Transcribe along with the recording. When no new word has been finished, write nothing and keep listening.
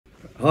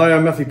Hi,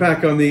 I'm Matthew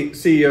Pack. I'm the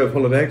CEO of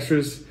Holiday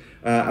Extras,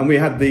 and we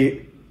had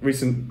the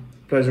recent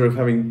pleasure of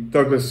having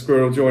Douglas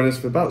Squirrel join us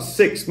for about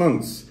 6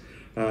 months,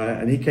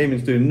 and he came in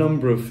to do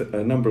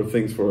a number of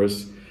things for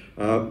us.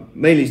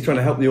 Mainly, he's trying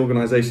to help the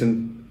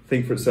organisation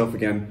think for itself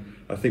again.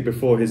 I think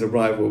before his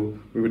arrival,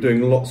 we were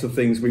doing lots of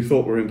things we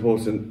thought were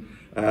important,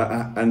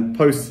 and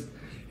post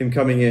him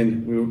coming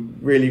in, we were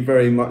really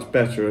very much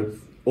better at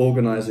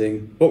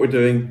organising what we're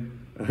doing,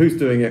 who's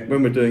doing it,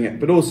 when we're doing it,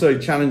 but also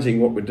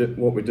challenging what we're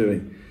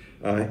doing.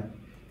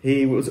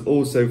 He was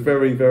also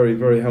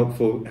very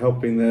helpful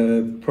helping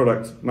the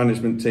product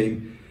management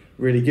team,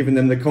 really giving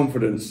them the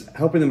confidence,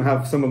 helping them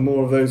have some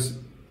more of those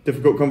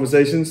difficult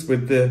conversations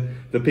with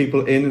the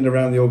people in and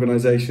around the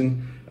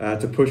organisation,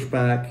 to push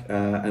back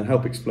and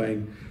help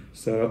explain.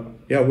 So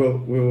yeah,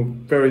 we're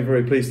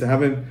very pleased to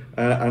have him,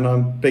 and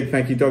I'm big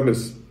thank you,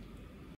 Douglas.